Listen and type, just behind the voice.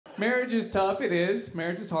Marriage is tough, it is.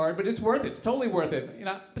 Marriage is hard, but it's worth it. It's totally worth it. You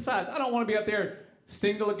know, besides, I don't want to be out there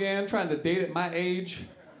single again, trying to date at my age.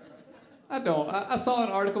 I don't. I saw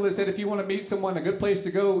an article that said if you want to meet someone, a good place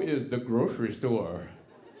to go is the grocery store.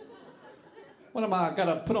 What am I,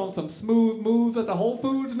 gotta put on some smooth moves at the Whole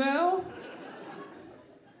Foods now?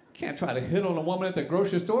 Can't try to hit on a woman at the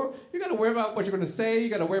grocery store. You gotta worry about what you're gonna say, you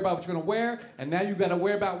gotta worry about what you're gonna wear, and now you gotta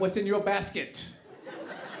worry about what's in your basket.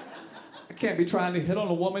 I can't be trying to hit on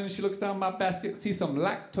a woman, she looks down my basket, sees some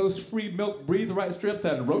lactose-free milk, breathe right strips,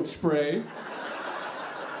 and roach spray.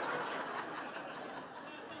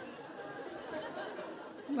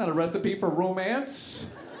 Not a recipe for romance.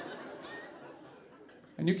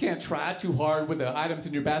 And you can't try too hard with the items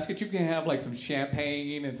in your basket. You can have like some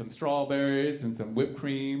champagne and some strawberries and some whipped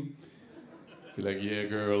cream. You're like, yeah,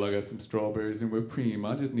 girl, I got some strawberries and whipped cream.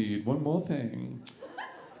 I just need one more thing.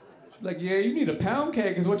 She's like, yeah, you need a pound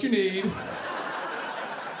cake is what you need.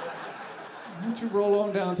 Why don't you roll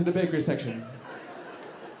on down to the bakery section?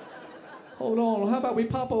 Hold on, how about we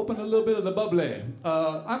pop open a little bit of the bubbly?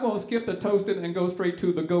 I'm gonna skip the toasting and go straight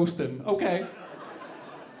to the ghosting. Okay.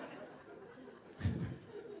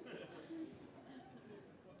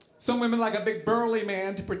 Some women like a big burly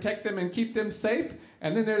man to protect them and keep them safe.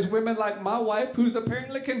 And then there's women like my wife who's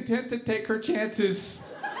apparently content to take her chances.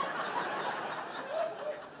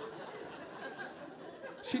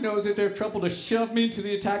 She knows that there's trouble to shove me to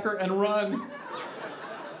the attacker and run.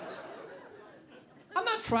 I'm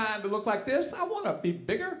not trying to look like this. I want to be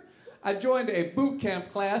bigger. I joined a boot camp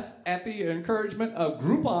class at the encouragement of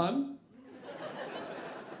Groupon.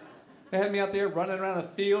 They had me out there running around a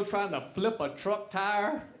field trying to flip a truck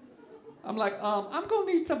tire. I'm like, I'm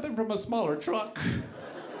gonna need something from a smaller truck.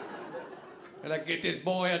 They're like, get this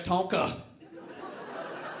boy a Tonka.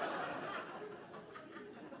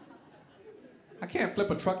 I can't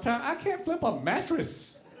flip a truck tire. I can't flip a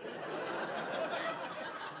mattress.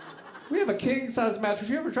 We have a king-size mattress.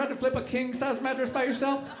 You ever tried to flip a king-size mattress by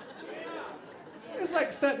yourself? It's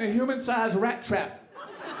like setting a human-sized rat trap.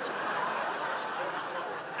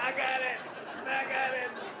 I got it. I got it.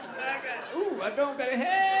 I got it. Ooh, I don't got it.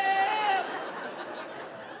 Help!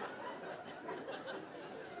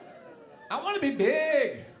 I want to be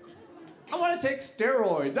big. I want to take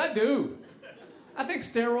steroids. I do. I think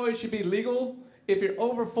steroids should be legal if you're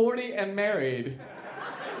over 40 and married.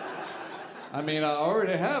 I mean, I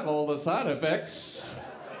already have all the side effects.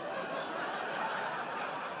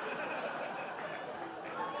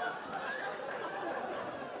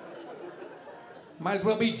 Might as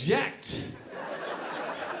well be jacked.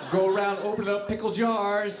 Go around, open up pickle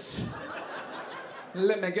jars.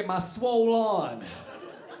 Let me get my swole on.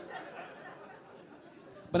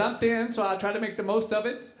 But I'm thin, so I try to make the most of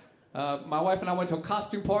it. My wife and I went to a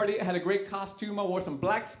costume party. I had a great costume. I wore some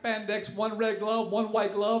black spandex, one red glove, one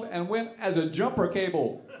white glove, and went as a jumper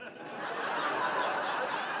cable.